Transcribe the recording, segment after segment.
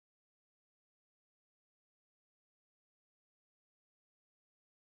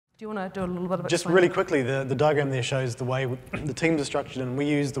Do you want to do a little bit of Just explaining? really quickly, the diagram there shows the way the teams are structured, and we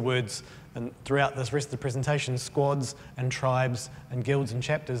use the words and throughout this rest of the presentation, squads and tribes and guilds and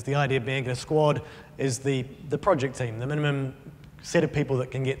chapters. The idea being a squad is the project team, the minimum set of people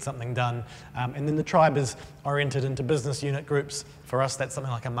that can get something done. And then the tribe is oriented into business unit groups. For us, that's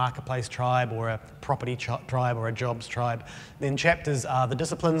something like a marketplace tribe or a property tribe or a jobs tribe. Then chapters are the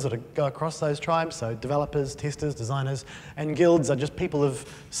disciplines that go across those tribes, so developers, testers, designers, and guilds are just people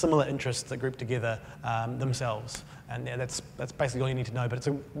of similar interests that group together themselves. And yeah, that's basically all you need to know, but it's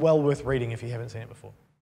well worth reading if you haven't seen it before.